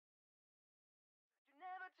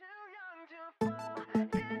What's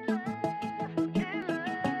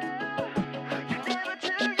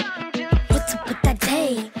up with that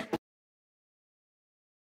day?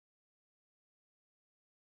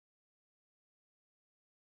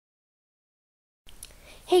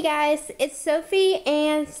 Hey guys, it's Sophie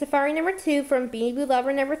and Safari number 2 from Beanie Boo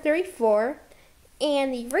Lover number 34,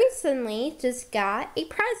 and we recently just got a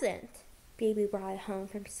present. Baby brought it home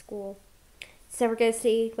from school, so we're gonna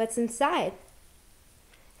see what's inside.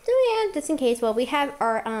 So yeah, just in case, well, we have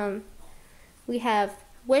our we have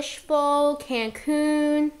Wishful,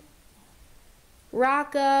 Cancun,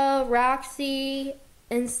 Rocco, Roxy,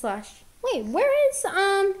 and Slush. Wait, where is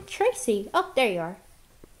Tracy? Oh, there you are.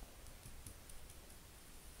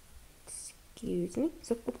 Excuse me.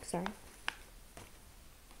 Oops, sorry.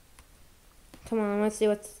 Come on, I want to see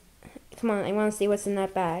what's. Come on, I want to see what's in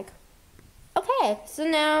that bag. Okay, so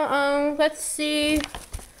now let's see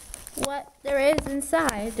what there is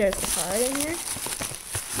inside. There's a card in here.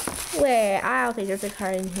 Wait, I don't think there's a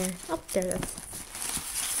card in here. Oh, there it is.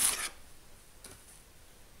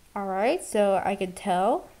 All right, so I can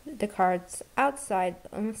tell the card's outside,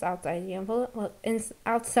 almost outside the envelope. Well,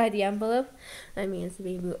 outside the envelope. That means the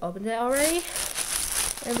Beanie Boo opened it already.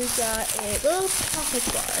 And we got a little chocolate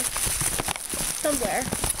bar somewhere.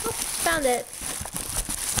 Oh, found it.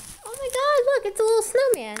 Oh my God! Look, it's a little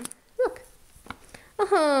snowman. Look.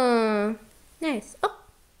 Nice. Oh,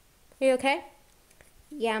 are you okay?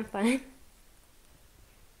 Yeah, I'm fine.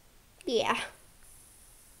 Yeah.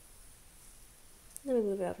 Let me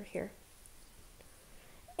move it over here.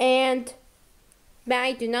 And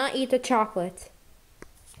Maddie, do not eat the chocolate.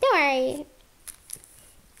 Don't worry.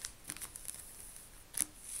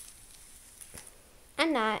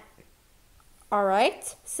 I'm not.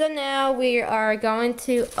 Alright, so now we are going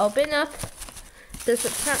to open up the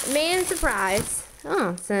main surprise.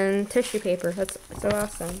 Oh, it's in tissue paper. That's so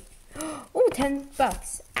awesome. Oh,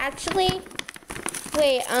 $10. Actually,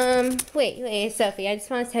 wait, Sophie, I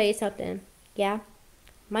just want to tell you something. Yeah?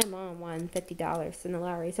 My mom won $50 in the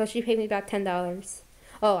lottery, so she paid me back $10.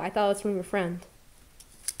 Oh, I thought it was from your friend.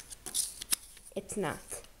 It's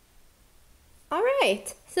not.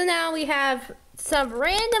 Alright, so now we have some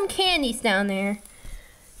random candies down there.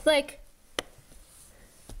 Like,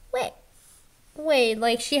 wait,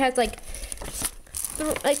 like she has like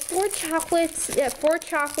 4 chocolates, yeah, 4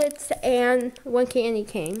 chocolates and 1 candy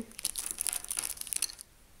cane.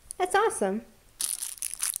 That's awesome.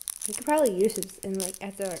 You could probably use it in like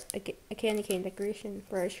as a candy cane decoration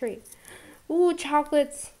for a tree. Ooh,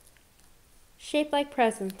 chocolates shaped like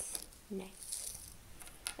presents. Nice.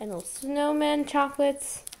 And little snowman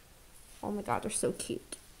chocolates. Oh my God, they're so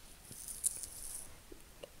cute.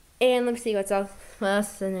 And let me see what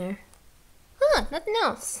else in there. Huh, nothing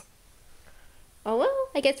else. Oh well,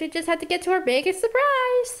 I guess we just have to get to our biggest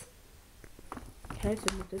surprise. Okay,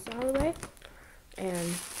 so move this out of the way.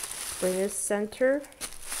 And bring this center.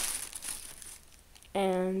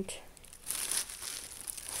 And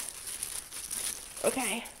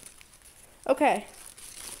okay.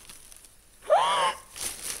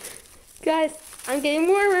 Guys, I'm getting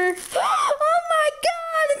warmer. Oh my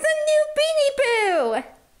God, it's a new Beanie Boo.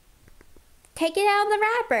 Take it out of the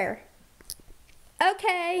wrapper.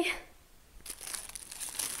 Okay.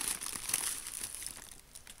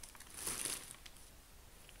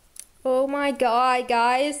 Oh my God,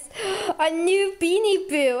 guys. A new Beanie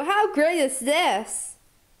Boo. How great is this?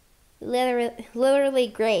 Literally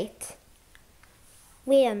great.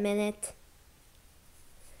 Wait a minute.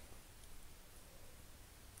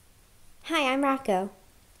 Hi, I'm Rocco.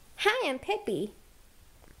 Hi, I'm Pippie.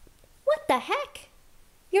 What the heck?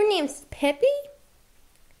 Your name's Pippie?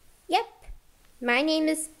 Yep, my name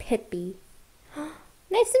is Pippie.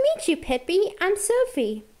 Nice to meet you, Pippie. I'm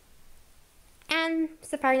Sophie. And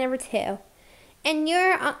Safari number 2. And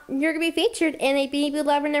you're gonna be featured in a Beanie Boo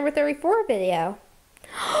Lover number 34 video.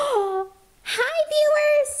 Hi,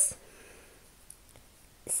 viewers!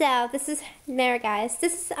 So remember guys,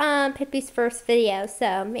 this is Pippie's first video,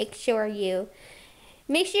 so make sure you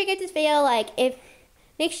get this video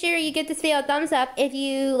make sure you give this video a thumbs up if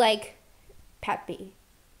you like Pippie.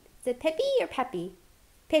 Is it Pippie or Peppy?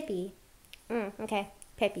 Pippie. Okay,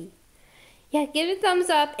 Pippie. Yeah, give it a thumbs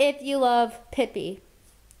up if you love Pippie.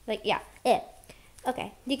 Like, yeah, it.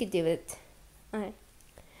 Okay, you can do it. Alright.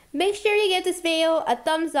 Make sure you give this video a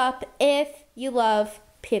thumbs up if you love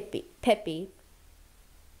Pippie.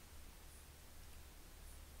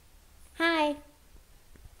 Hi.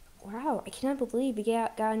 Wow, I cannot believe we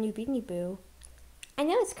got a new Beanie Boo. I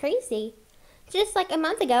know, it's crazy. Just like a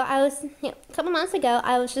couple months ago,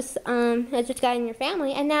 I was just got in your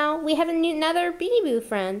family, and now we have another Beanie Boo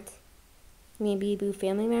friend. I mean, Beanie Boo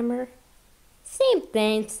family member. Same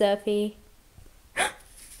thing, Sophie.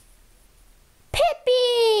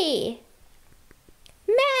 Pippie!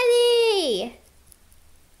 Maddie!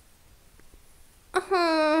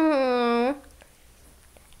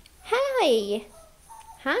 Hi!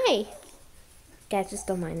 Hi! Guys, just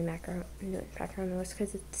don't mind the background noise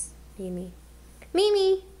because it's Mimi.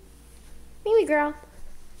 Mimi! Mimi girl!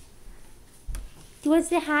 Do you want to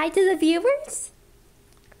say hi to the viewers?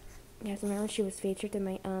 Guys, remember she was featured in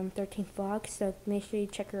my 13th vlog, so make sure you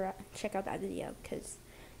check out that video because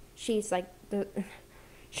she's like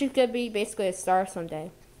she's gonna be basically a star someday.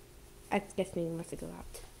 I guess Mimi wants to go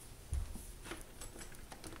out.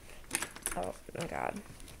 Oh my god.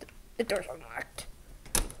 The door's unlocked.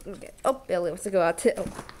 Okay. Oh, Billy wants to go out too.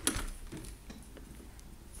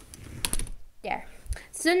 There.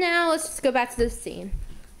 So now let's just go back to the scene.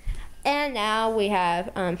 And now we have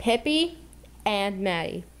Pippie and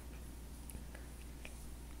Maddie.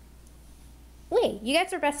 Wait, you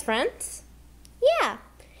guys are best friends? Yeah.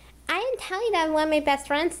 I didn't tell you that one of my best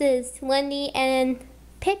friends is Lindy and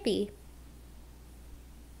Pippie.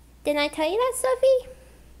 Didn't I tell you that, Sophie?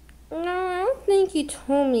 No, I don't think you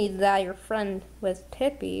told me that your friend was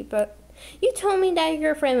Pippie, but you told me that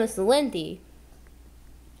your friend was Lindy.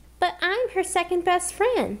 But I'm her second best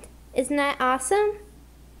friend. Isn't that awesome?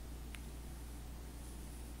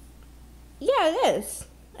 Yeah, it is.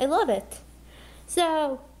 I love it.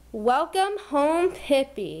 So, welcome home,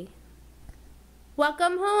 Pippie.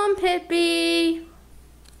 Welcome home, Pippie.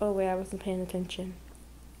 Oh wait, I wasn't paying attention.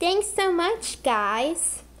 Thanks so much,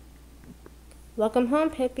 guys. Welcome home,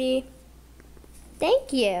 Pippie.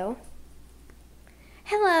 Thank you.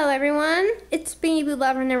 Hello, everyone. It's Beanie Boo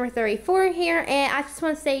Lover number 34 here, and I just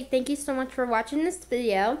want to say thank you so much for watching this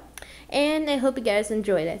video, and I hope you guys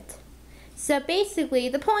enjoyed it. So basically,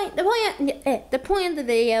 the point of the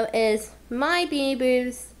video is my Beanie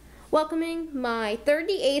Boos welcoming my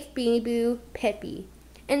 38th Beanie Boo, Pippie,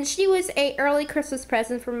 and she was a early Christmas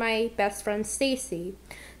present for my best friend Stacy.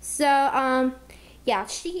 So yeah,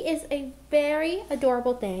 she is a very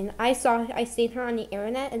adorable thing. I seen her on the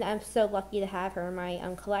internet, and I'm so lucky to have her in my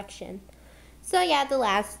collection. So yeah,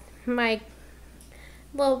 before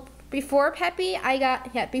Pippie,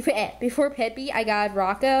 before Pippie, I got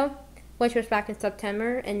Rocco, which was back in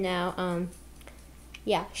September, and now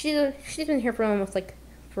yeah, she's been here for almost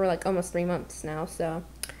almost 3 months now. So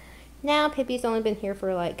now Pippie's only been here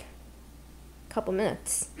for like a couple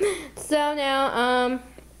minutes. So now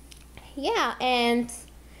yeah, and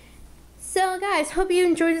so guys, hope you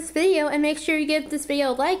enjoyed this video, and make sure you give this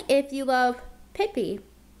video a like if you love Pippie,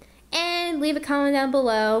 and leave a comment down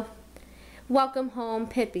below. Welcome home,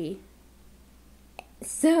 Pippie.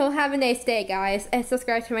 So have a nice day, guys, and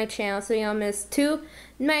subscribe to my channel so you don't miss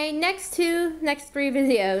my next three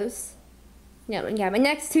videos. No, yeah, my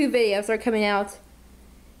next 2 videos are coming out.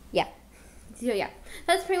 Yeah, so yeah,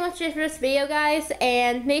 that's pretty much it for this video, guys,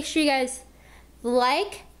 and make sure you guys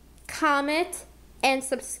like, comment, and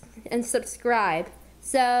subscribe.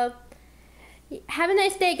 So have a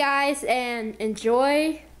nice day, guys, and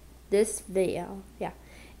enjoy this video. Yeah,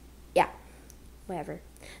 whatever.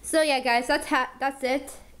 So yeah, guys, that's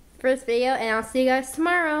it for this video, and I'll see you guys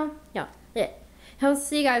tomorrow. I'll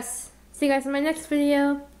see you guys in my next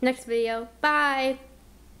video. Bye.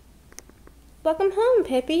 Welcome home,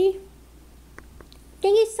 Pippie.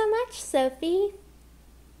 Thank you so much, Sophie.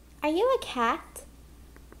 Are you a cat?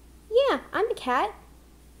 Yeah, I'm a cat.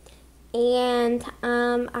 And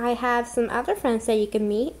I have some other friends that you can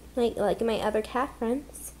meet, like my other cat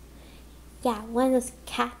friends. Yeah, one of those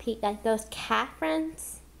those cat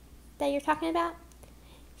friends that you're talking about.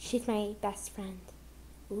 She's my best friend.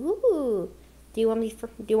 Ooh, do you want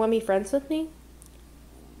to be friends with me?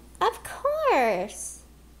 Of course.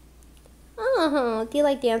 Oh, do you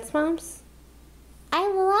like Dance Moms? I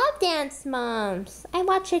love Dance Moms. I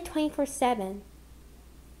watch it 24/7.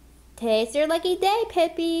 Today's your lucky day,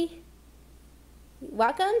 Pippie.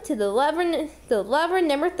 Welcome to the lover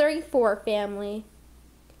number 34 family.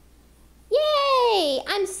 Yay!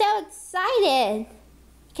 I'm so excited.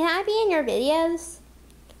 Can I be in your videos?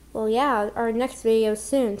 Well, yeah, our next video is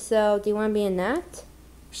soon, so do you want to be in that?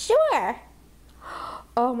 Sure.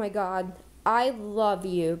 Oh my god, I love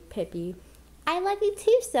you, Pippie. I love you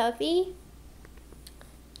too, Sophie.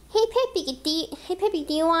 Hey Pippie,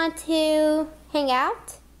 do you want to hang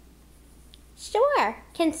out? Sure.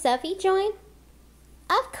 Can Sophie join?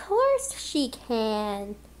 Of course she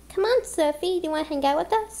can. Come on, Sophie. Do you want to hang out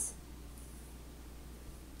with us?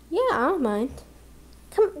 Yeah, I don't mind.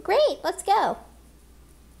 Great. Let's go.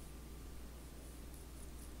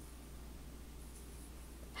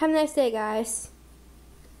 Have a nice day, guys.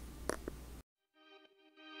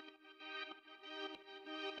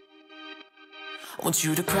 Want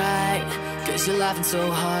you to cry, cause you're laughing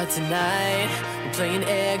so hard tonight. We're playing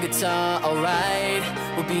air guitar, alright.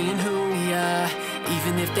 We're being who we are,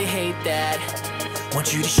 even if they hate that.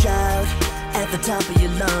 Want you to shout at the top of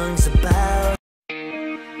your lungs about